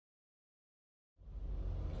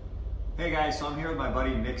Hey guys, so I'm here with my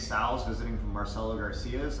buddy Nick Salles visiting from Marcelo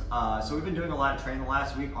Garcia's. So we've been doing a lot of training the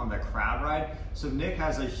last week on the crab ride. So Nick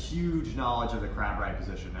has a huge knowledge of the crab ride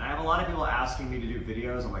position. And I have a lot of people asking me to do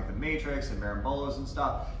videos on like the matrix and berimbolos and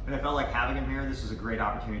stuff. And I felt like having him here, this was a great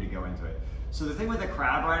opportunity to go into it. So the thing with the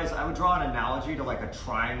crab ride is I would draw an analogy to like a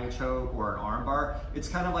triangle choke or an arm bar. It's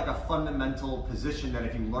kind of like a fundamental position that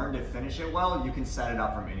if you learn to finish it well, you can set it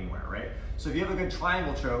up from anywhere, right? So if you have a good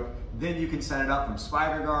triangle choke, then you can set it up from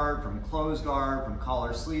spider guard, from closed guard, from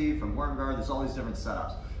collar sleeve, from worm guard. There's all these different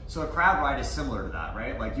setups. So a crab ride is similar to that,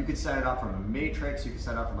 right? Like you could set it up from a matrix, you could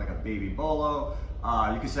set it up from like a baby bolo,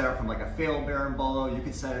 you could set it up from like a failed berimbolo, you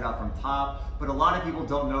could set it up from top, but a lot of people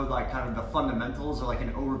don't know like kind of the fundamentals or like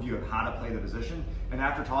an overview of how to play the position. And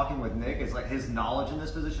after talking with Nick, it's like his knowledge in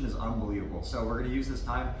this position is unbelievable. So we're gonna use this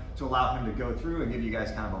time to allow him to go through and give you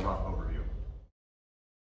guys kind of a rough overview.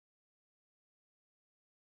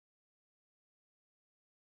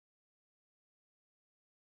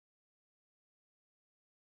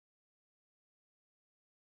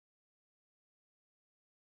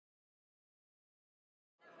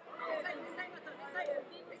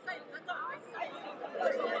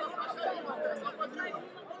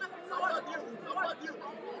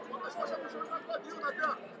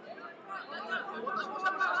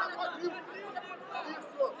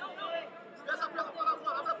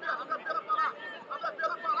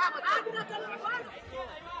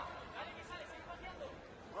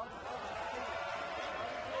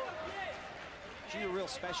 She's a real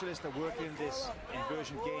specialist at working this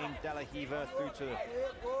inversion game, De La Hiva, through to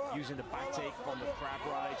using the backtake from the crab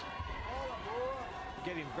ride.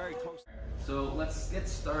 Getting very close. So let's get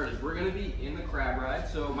started. We're gonna be in the crab ride.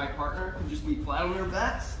 So my partner can just be flat on their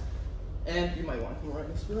backs, and you might want to come right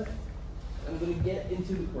next to it. I'm gonna get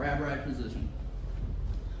into the crab ride position.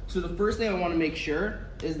 So the first thing I want to make sure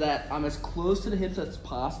is that I'm as close to the hips as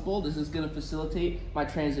possible. This is gonna facilitate my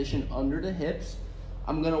transition under the hips.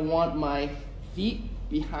 I'm gonna want my feet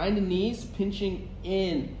behind the knees, pinching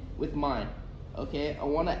in with mine, okay? I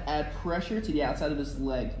wanna add pressure to the outside of this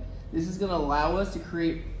leg. This is gonna allow us to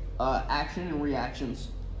create action and reactions.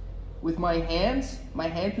 With my hands, my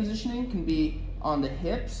hand positioning can be on the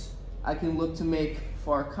hips. I can look to make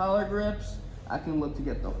far collar grips. I can look to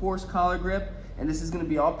get the horse collar grip. And this is gonna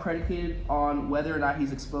be all predicated on whether or not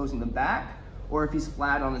he's exposing the back or if he's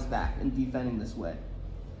flat on his back and defending this way.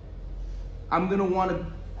 I'm gonna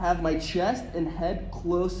wanna have my chest and head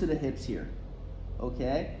close to the hips here,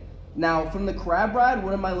 okay? Now, from the crab ride,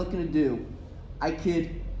 what am I looking to do? I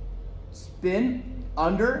could spin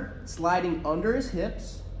under, sliding under his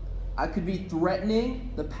hips. I could be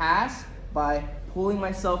threatening the pass by pulling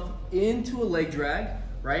myself into a leg drag,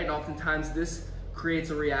 right? And oftentimes this creates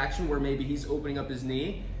a reaction where maybe he's opening up his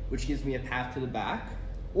knee, which gives me a path to the back.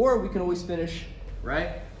 Or we can always finish,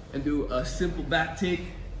 right? And do a simple back take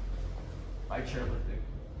by chairlifting.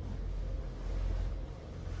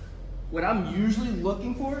 What I'm usually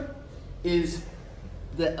looking for is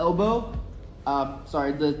the elbow,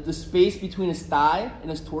 the space between his thigh and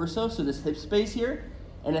his torso, so this hip space here.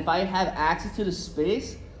 And if I have access to the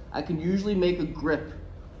space, I can usually make a grip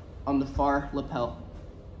on the far lapel,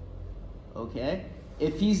 okay?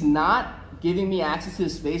 If he's not giving me access to the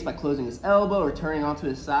space by closing his elbow or turning onto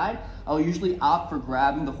his side, I'll usually opt for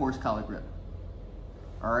grabbing the horse collar grip.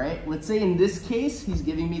 All right, let's say in this case, he's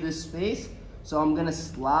giving me this space, so I'm gonna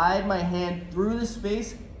slide my hand through the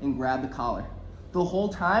space and grab the collar. The whole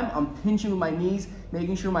time, I'm pinching with my knees,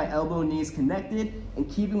 making sure my elbow and knee is connected, and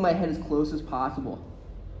keeping my head as close as possible.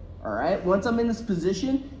 All right, once I'm in this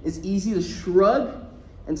position, it's easy to shrug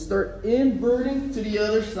and start inverting to the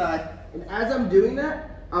other side. And as I'm doing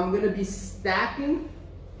that, I'm gonna be stacking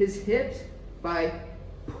his hips by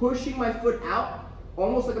pushing my foot out,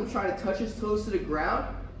 almost like I'm trying to touch his toes to the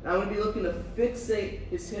ground. And I'm gonna be looking to fixate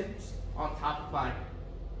his hips on top of mine.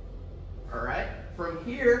 All right, from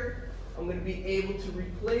here, I'm gonna be able to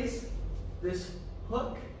replace this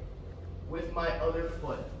hook with my other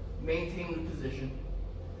foot, maintain the position.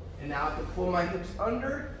 And now I can pull my hips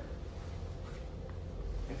under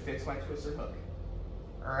and fix my twister hook.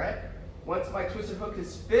 All right, once my twister hook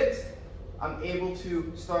is fixed, I'm able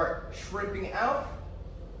to start shrimping out,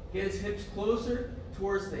 get his hips closer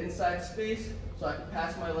towards the inside space so I can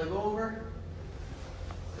pass my leg over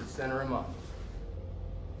and center him up.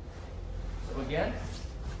 So again,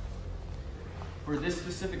 for this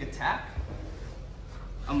specific attack,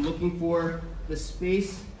 I'm looking for the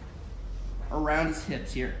space around his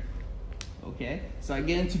hips here. Okay, so I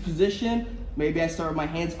get into position. Maybe I start with my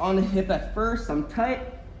hands on the hip at first. I'm tight.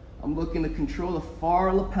 I'm looking to control the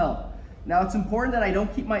far lapel. Now it's important that I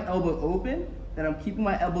don't keep my elbow open, that I'm keeping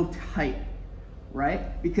my elbow tight.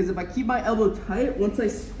 right? Because if I keep my elbow tight, once I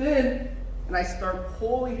spin and I start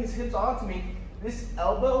pulling his hips onto me, this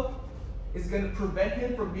elbow is going to prevent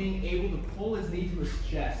him from being able to pull his knee to his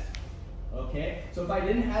chest, okay? So if I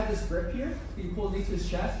didn't have this grip here, he can pull his knee to his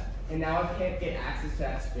chest, and now I can't get access to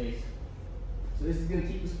that space. So this is going to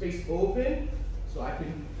keep the space open, so I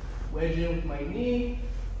can wedge in with my knee,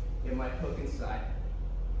 get my hook inside.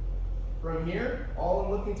 From here, all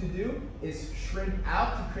I'm looking to do is shrink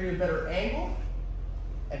out to create a better angle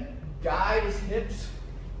and guide his hips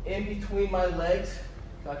in between my legs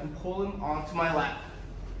so I can pull him onto my lap.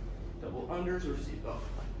 Double unders or seatbelt.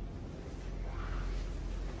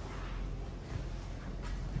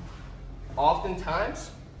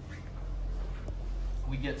 Oftentimes,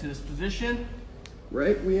 we get to this position,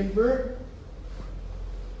 right? We invert,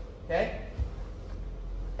 okay?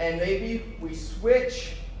 And maybe we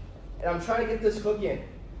switch, and I'm trying to get this hook in,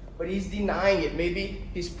 but he's denying it. Maybe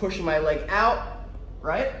he's pushing my leg out,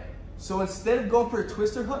 right? So instead of going for a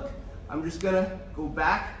twister hook, I'm just gonna go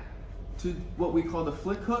back to what we call the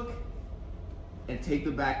flick hook and take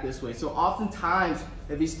the back this way. So oftentimes,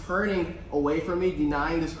 if he's turning away from me,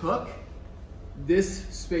 denying this hook, this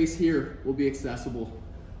space here will be accessible.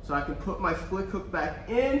 So I can put my flick hook back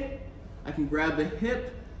in, I can grab the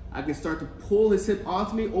hip, I can start to pull his hip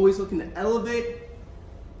onto me, always looking to elevate,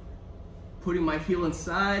 putting my heel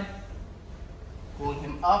inside, pulling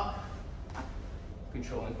him up,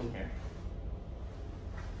 controlling from here.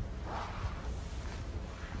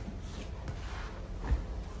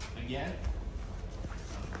 Again,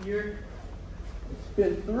 here,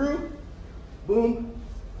 spin through, boom,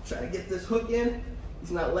 try to get this hook in,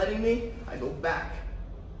 he's not letting me, I go back,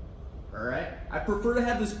 all right? I prefer to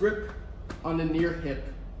have this grip on the near hip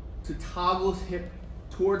to toggle his hip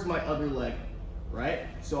towards my other leg, right?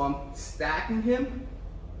 So I'm stacking him,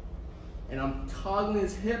 and I'm toggling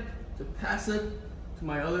his hip to pass it to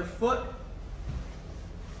my other foot,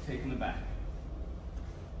 taking the back.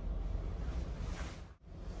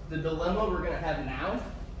 The dilemma we're gonna have now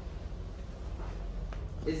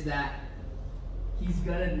is that he's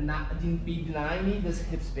gonna not be denying me this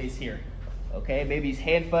hip space here, okay? Maybe he's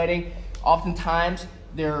hand fighting. Oftentimes,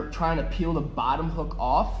 they're trying to peel the bottom hook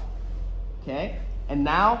off, okay? And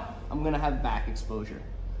now, I'm gonna have back exposure.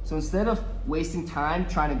 So instead of wasting time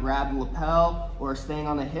trying to grab the lapel or staying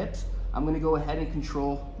on the hips, I'm gonna go ahead and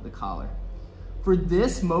control the collar. For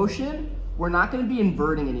this motion, we're not gonna be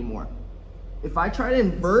inverting anymore. If I try to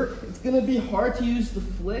invert, it's gonna be hard to use the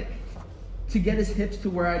flick to get his hips to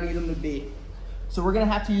where I need them to be. So we're gonna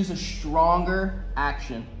have to use a stronger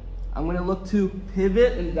action. I'm gonna look to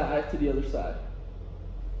pivot and dive to the other side.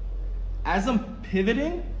 As I'm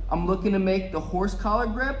pivoting, I'm looking to make the horse collar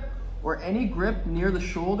grip or any grip near the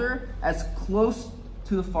shoulder as close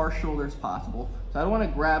to the far shoulder as possible. So I don't wanna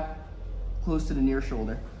grab close to the near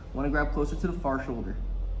shoulder. I wanna grab closer to the far shoulder.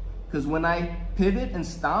 Because when I pivot and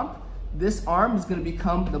stomp, this arm is gonna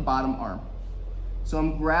become the bottom arm. So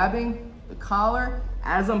I'm grabbing the collar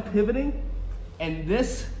as I'm pivoting, and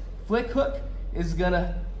this flick hook is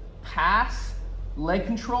gonna pass leg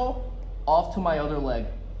control off to my other leg.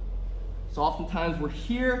 So oftentimes we're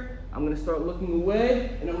here, I'm gonna start looking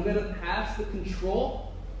away, and I'm gonna pass the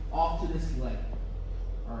control off to this leg,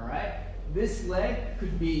 all right? This leg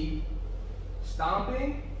could be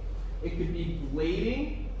stomping, it could be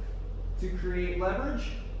blading to create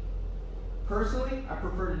leverage. Personally, I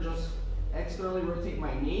prefer to just externally rotate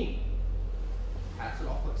my knee, pass it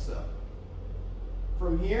off like so.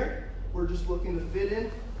 From here, we're just looking to fit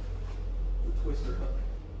in the twister hook,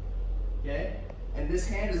 okay? And this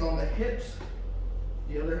hand is on the hips,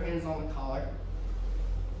 the other hand is on the collar.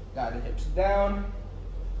 Guide the hips down,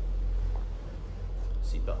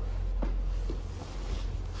 seatbelt.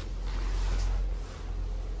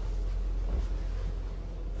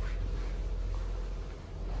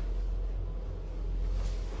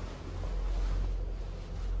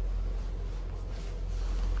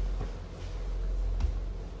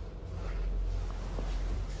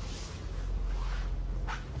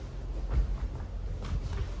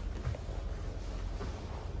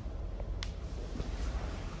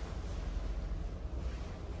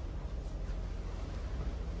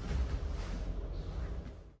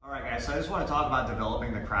 All right, guys, so I just want to talk about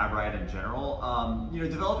developing the crab ride in general.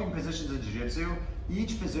 Developing positions in jiu-jitsu,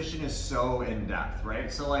 each position is so in-depth,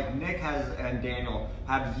 right? So like Nick and Daniel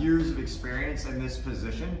have years of experience in this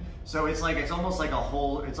position. So it's almost like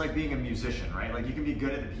it's like being a musician, right? Like you can be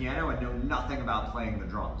good at the piano and know nothing about playing the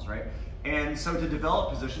drums, right? And so to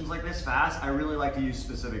develop positions like this fast, I really like to use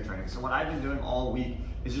specific training. So what I've been doing all week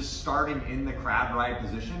is just starting in the crab ride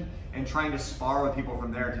position and trying to spar with people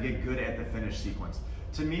from there to get good at the finish sequence.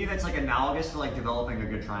 to me, that's like analogous to like developing a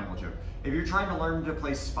good triangle choke. If you're trying to learn to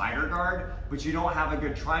play spider guard, but you don't have a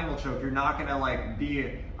good triangle choke, you're not gonna like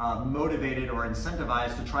be motivated or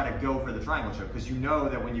incentivized to try to go for the triangle choke, because you know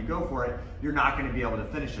that when you go for it, you're not gonna be able to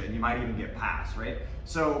finish it, and you might even get past, right?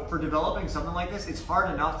 So for developing something like this, it's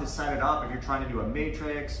hard enough to set it up if you're trying to do a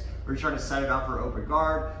matrix, or you're trying to set it up for open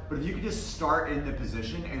guard. But if you can just start in the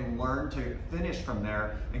position and learn to finish from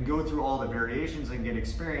there and go through all the variations and get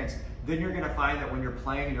experience, then you're gonna find that when you're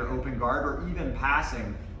playing in your open guard or even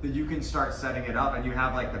passing, that you can start setting it up and you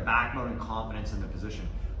have like the backbone and confidence in the position.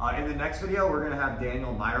 In the next video, we're gonna have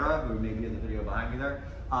Daniel Myra, who may be in the video behind me there.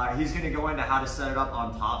 He's gonna go into how to set it up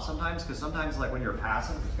on top sometimes, because sometimes like when you're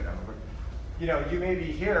passing, just get out real quick, you know, you may be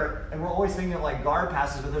here, and we're always thinking of like guard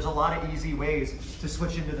passes, but there's a lot of easy ways to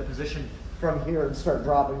switch into the position from here and start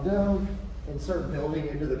dropping down and start building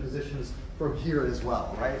into the positions from here as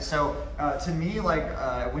well, right? So to me, like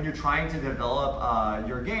when you're trying to develop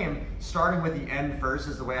your game, starting with the end first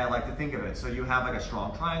is the way I like to think of it. So you have like a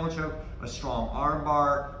strong triangle choke, a strong arm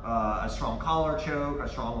bar, a strong collar choke, a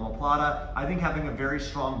strong omoplata. I think having a very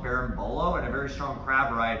strong berimbolo and a very strong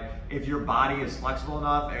crab ride, if your body is flexible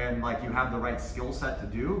enough and like you have the right skill set to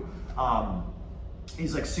do,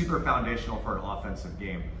 is like super foundational for an offensive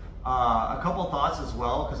game. A couple thoughts as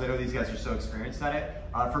well, because I know these guys are so experienced at it.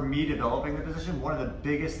 For me developing the position, one of the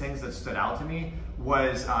biggest things that stood out to me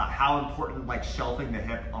was how important like shelving the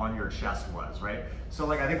hip on your chest was, right? So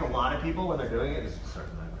like I think a lot of people when they're doing it, just start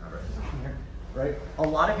from that crab ride position here, right? A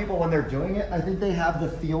lot of people when they're doing it, I think they have the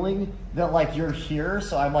feeling that like you're here,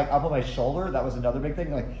 so I'm like up on my shoulder. That was another big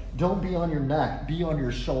thing. Like don't be on your neck, be on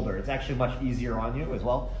your shoulder. It's actually much easier on you as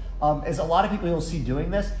well. As a lot of people you'll see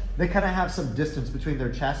doing this, they kind of have some distance between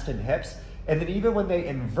their chest and hips. And then even when they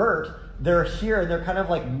invert, they're here and they're kind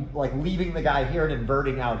of like leaving the guy here and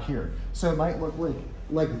inverting out here. So it might look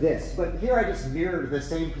like this. But here I just mirrored the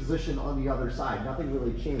same position on the other side. Nothing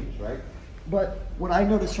really changed, right? But what I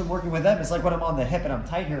noticed from working with them is like when I'm on the hip and I'm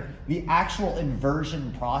tight here, the actual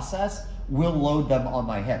inversion process will load them on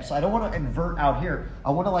my hip. So I don't want to invert out here.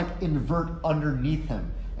 I want to like invert underneath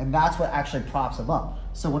him. And that's what actually props him up.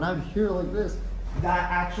 So when I'm here like this,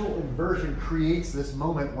 that actual inversion creates this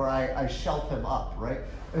moment where I shelf him up, right?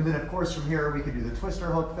 And then of course from here, we can do the twister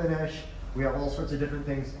hook finish. We have all sorts of different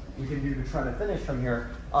things we can do to try to finish from here.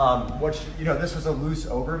 Which, you know, this was a loose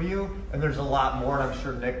overview and there's a lot more, and I'm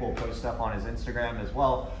sure Nick will post stuff on his Instagram as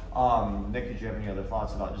well. Nick, did you have any other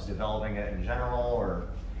thoughts about just developing it in general, or?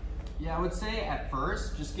 Yeah, I would say at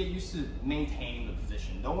first, just get used to maintaining the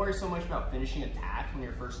position. Don't worry so much about finishing attack when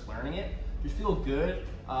you're first learning it. Just feel good.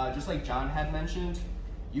 Just like John had mentioned,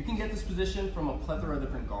 you can get this position from a plethora of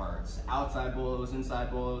different guards. Outside bolos, inside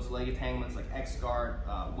bolos, leg entanglements like X guard,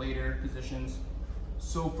 waiter positions.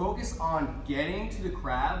 So focus on getting to the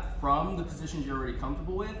crab from the positions you're already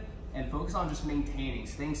comfortable with, and focus on just maintaining,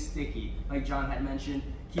 staying sticky. Like John had mentioned,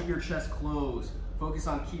 keep your chest closed. Focus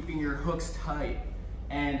on keeping your hooks tight.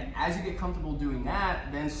 And as you get comfortable doing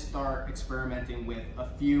that, then start experimenting with a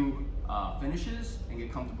few finishes and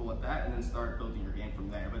get comfortable with that, and then start building your game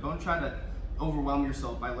from there. But don't try to overwhelm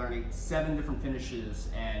yourself by learning 7 different finishes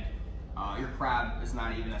and your crab is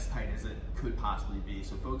not even as tight as it could possibly be.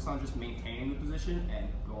 So focus on just maintaining the position and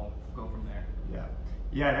go from there. Yeah.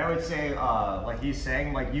 Yeah, and I would say, like he's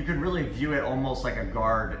saying, like you could really view it almost like a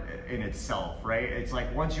guard in itself, right? It's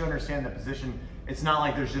like once you understand the position, it's not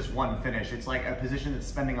like there's just one finish. It's like a position that's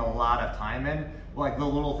spending a lot of time in. Like the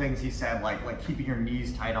little things he said, like keeping your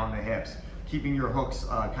knees tight on the hips, keeping your hooks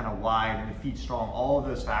kind of wide and the feet strong. All of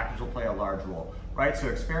those factors will play a large role, right? So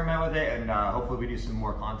experiment with it, and hopefully we do some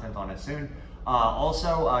more content on it soon.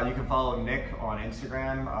 Also, you can follow Nick on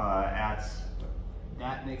Instagram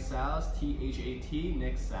at Nick Salles, T-H-A-T,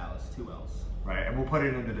 Nick Salles, 2 L's. Right, and we'll put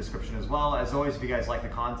it in the description as well. As always, if you guys like the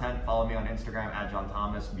content, follow me on Instagram at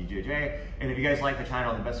JohnThomasBJJ. And if you guys like the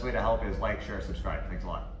channel, the best way to help is like, share, subscribe. Thanks a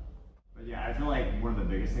lot. But yeah, I feel like one of the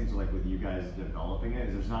biggest things like with you guys developing it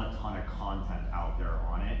is there's not a ton of content out there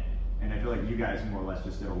on it. And I feel like you guys more or less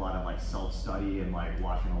just did a lot of like self-study and like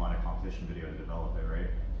watching a lot of competition videos to develop it, right?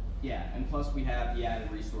 Yeah, and plus we have the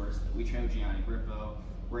added resource that we train with Gianni Grippo.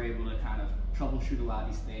 We're able to kind of troubleshoot a lot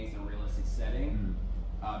of these things in a realistic setting.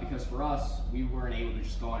 Because for us, we weren't able to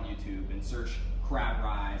just go on YouTube and search crab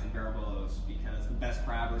rides and berimbolos, because the best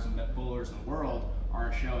crabbers and bowlers in the world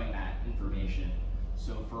aren't showing that information.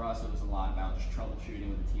 So for us, it was a lot about just troubleshooting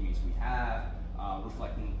with the teammates we have,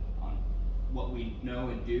 reflecting on what we know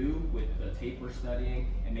and do with the tape we're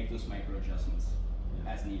studying, and make those micro adjustments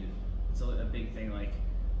as needed. It's a big thing, like,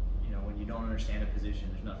 you know, when you don't understand a position,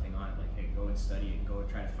 there's nothing on it. Like, hey, go and study it and go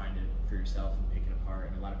try to find it for yourself and pick it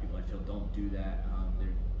apart. And a lot of people, I feel, don't do that.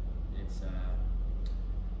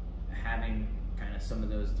 having kind of some of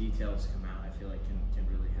those details come out, I feel like can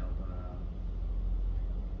really help.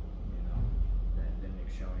 The Nick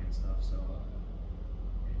showing and stuff. So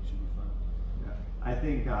it should be fun. Yeah. I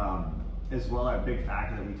think as well, a big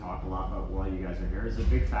factor that we talk a lot about while you guys are here is a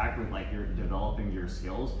big factor with like you're developing your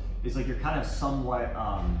skills is like you're kind of somewhat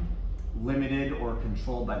limited or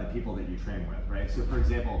controlled by the people that you train with, right? So for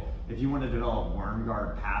example, if you want to develop worm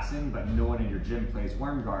guard passing, but no one in your gym plays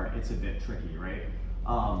worm guard, it's a bit tricky, right?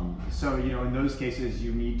 So, in those cases,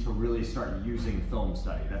 you need to really start using film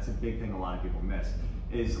study. That's a big thing a lot of people miss.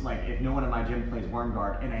 Is like, if no one in my gym plays worm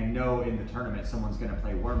guard, and I know in the tournament someone's gonna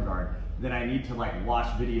play worm guard, then I need to like watch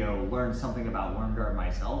video, learn something about worm guard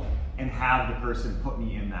myself, and have the person put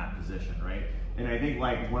me in that position, right? And I think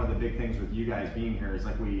like one of the big things with you guys being here is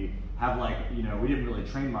like we have like, we didn't really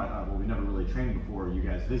train much, well, we never really trained before you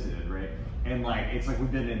guys visited, right? And like, it's like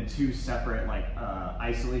we've been in two separate like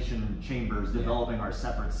isolation chambers developing our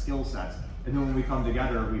separate skill sets. And then when we come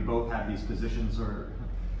together, we both have these positions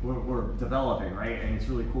we're developing, right? And it's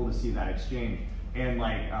really cool to see that exchange. And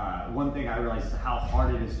like, one thing I realized is how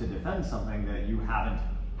hard it is to defend something that you haven't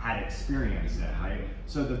had experience in, right?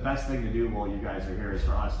 So the best thing to do while you guys are here is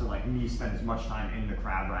for us to like me spend as much time in the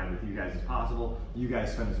crab ride with you guys as possible. You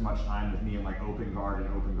guys spend as much time with me in like open guard and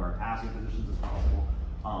open guard passing positions as possible.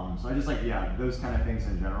 So I just like, those kind of things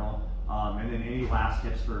in general. And then any last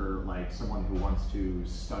tips for like someone who wants to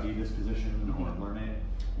study this position or learn it?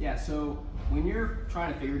 Yeah, so when you're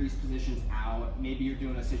trying to figure these positions out, maybe you're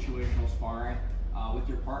doing a situational sparring with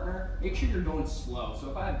your partner, make sure you're going slow. So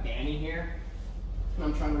if I have Danny here, and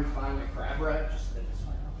I'm trying to refine my crab ride, just spin this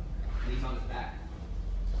way out. And he's on his back.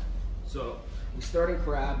 So we start in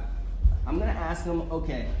crab. I'm gonna ask him,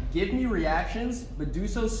 okay, give me reactions, but do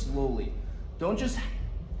so slowly. Don't just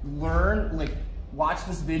learn, like watch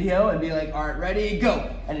this video and be like, all right, ready, go.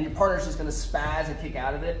 And then your partner's just gonna spaz and kick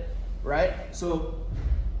out of it, right? So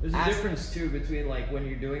there's a difference too between like when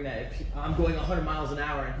you're doing that, if I'm going 100 miles an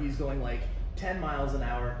hour and he's going like 10 miles an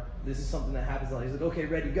hour, this is something that happens a lot. He's like, okay,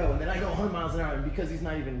 ready, go. And then I go 100 miles an hour, and because he's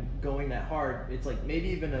not even going that hard, it's like maybe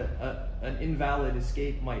even an invalid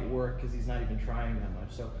escape might work because he's not even trying that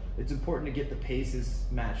much. So it's important to get the paces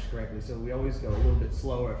matched correctly. So we always go a little bit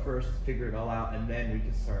slower at first, figure it all out, and then we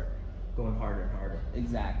can start going harder and harder.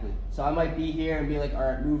 Exactly. So I might be here and be like, all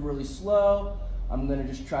right, move really slow. I'm gonna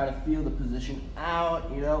just try to feel the position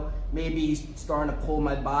out, Maybe he's starting to pull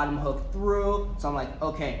my bottom hook through. So I'm like,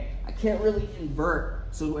 okay, I can't really invert.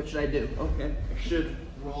 So what should I do? Okay, I should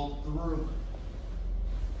roll through.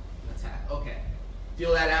 Attack, okay.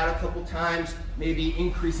 Feel that out a couple times, maybe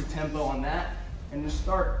increase the tempo on that, and just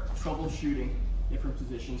start troubleshooting different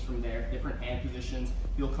positions from there, different hand positions.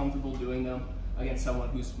 Feel comfortable doing them against someone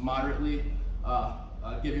who's moderately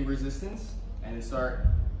giving resistance, and then start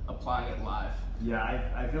applying it live. Yeah,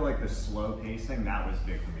 I feel like the slow pacing, that was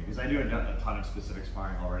big for me, because I do a ton of specific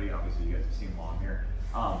sparring already. Obviously, you guys have seen long here.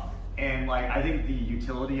 And like, I think the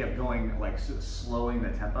utility of going like slowing the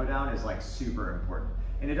tempo down is like super important.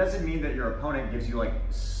 And it doesn't mean that your opponent gives you like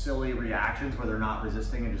silly reactions where they're not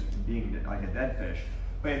resisting and just being like a dead fish.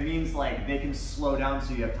 But it means like they can slow down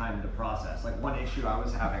so you have time to process. Like one issue I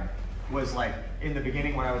was having was like in the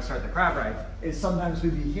beginning when I would start the crab ride is sometimes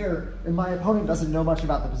we'd be here and my opponent doesn't know much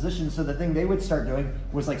about the position, so the thing they would start doing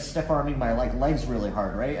was like stiff arming my like legs really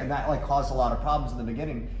hard, right? And that like caused a lot of problems in the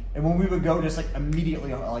beginning. And when we would go just like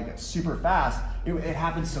immediately like super fast, it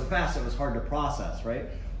happened so fast it was hard to process, right?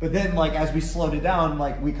 But then like as we slowed it down,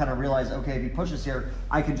 like we kind of realized, okay, if he pushes here,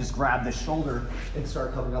 I could just grab the shoulder and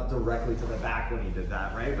start coming up directly to the back when he did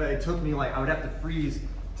that, right? But it took me like, I would have to freeze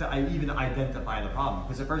to even identify the problem.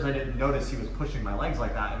 Because at first I didn't notice he was pushing my legs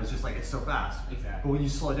like that. It was just like, it's so fast. Exactly. But when you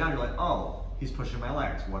slow down, you're like, oh, he's pushing my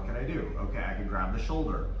legs. What can I do? Okay, I can grab the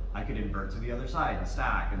shoulder. I could invert to the other side and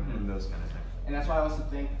stack and those kind of things. And that's why I also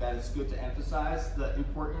think that it's good to emphasize the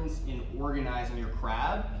importance in organizing your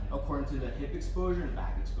crab according to the hip exposure and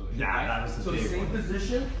back exposure. Yeah, right? that was the so big same one.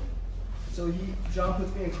 position. So John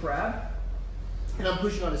puts me in crab, and I'm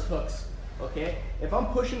pushing on his hooks. Okay, if I'm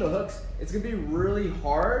pushing the hooks, it's gonna be really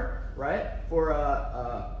hard, right, for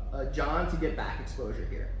John to get back exposure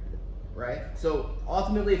here, right? So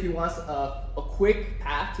ultimately, if he wants a quick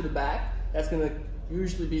path to the back, that's gonna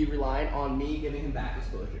usually be reliant on me giving him back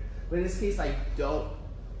exposure. But in this case, I don't,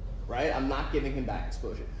 right? I'm not giving him back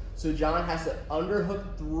exposure. So John has to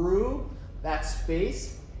underhook through that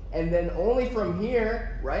space, and then only from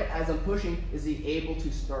here, right, as I'm pushing, is he able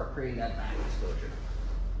to start creating that back exposure.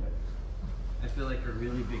 I feel like a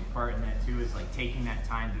really big part in that too is like taking that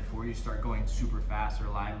time before you start going super fast or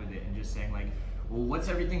live with it and just saying like, well, what's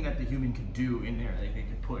everything that the human could do in there? Like they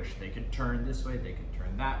could push, they could turn this way, they could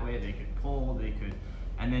turn that way, they could pull, they could,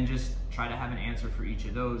 and then just try to have an answer for each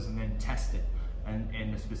of those, and then test it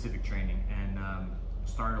in a specific training, and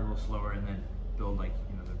start a little slower, and then build, like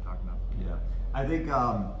they're talking about. Yeah, I think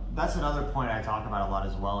that's another point I talk about a lot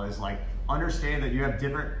as well, is like understand that you have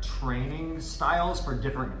different training styles for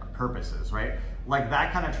different purposes, right? Like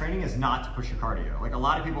that kind of training is not to push your cardio. Like a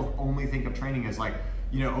lot of people only think of training as like,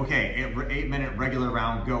 okay, 8-minute regular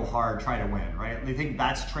round, go hard, try to win, right? They think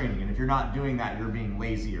that's training, and if you're not doing that, you're being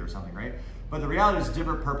lazy or something, right? But the reality is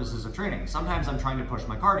different purposes of training. Sometimes I'm trying to push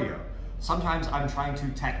my cardio. Sometimes I'm trying to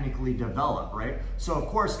technically develop, right? So of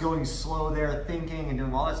course, going slow there, thinking and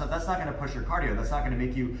doing all that stuff, that's not gonna push your cardio. That's not gonna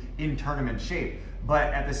make you in tournament shape.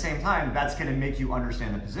 But at the same time, that's gonna make you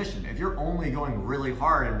understand the position. If you're only going really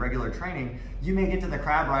hard in regular training, you may get to the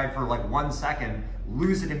crab ride for like 1 second,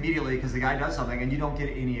 lose it immediately because the guy does something, and you don't get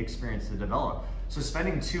any experience to develop. So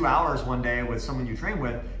spending 2 hours one day with someone you train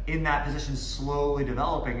with in that position, slowly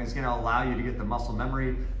developing, is gonna allow you to get the muscle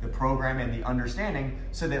memory, the program, and the understanding,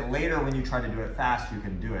 so that later when you try to do it fast, you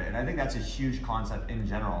can do it. And I think that's a huge concept in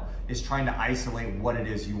general, is trying to isolate what it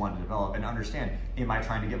is you want to develop and understand, am I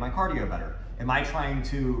trying to get my cardio better? Am I trying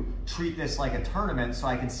to treat this like a tournament so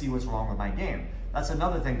I can see what's wrong with my game? That's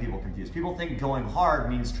another thing people confuse. People think going hard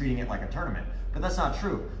means treating it like a tournament, but that's not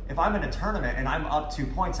true. If I'm in a tournament and I'm up 2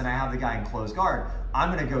 points and I have the guy in closed guard,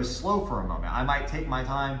 I'm gonna go slow for a moment. I might take my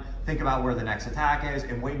time, think about where the next attack is,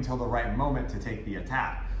 and wait until the right moment to take the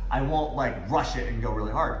attack. I won't like rush it and go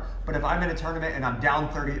really hard. But if I'm in a tournament and I'm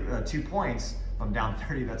down 2 points, if I'm down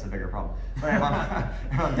 30, that's a bigger problem. But if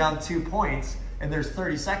I'm down 2 points and there's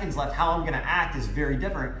 30 seconds left, how I'm gonna act is very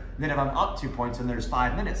different than if I'm up 2 points and there's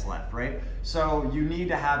 5 minutes left, right? So you need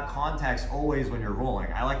to have context always when you're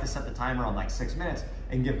rolling. I like to set the timer on like 6 minutes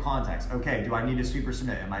and give context. Okay, do I need to sweep or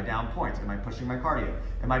submit? Am I down points? Am I pushing my cardio?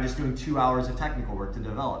 Am I just doing 2 hours of technical work to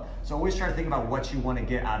develop? So always try to think about what you wanna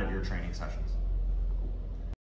get out of your training sessions.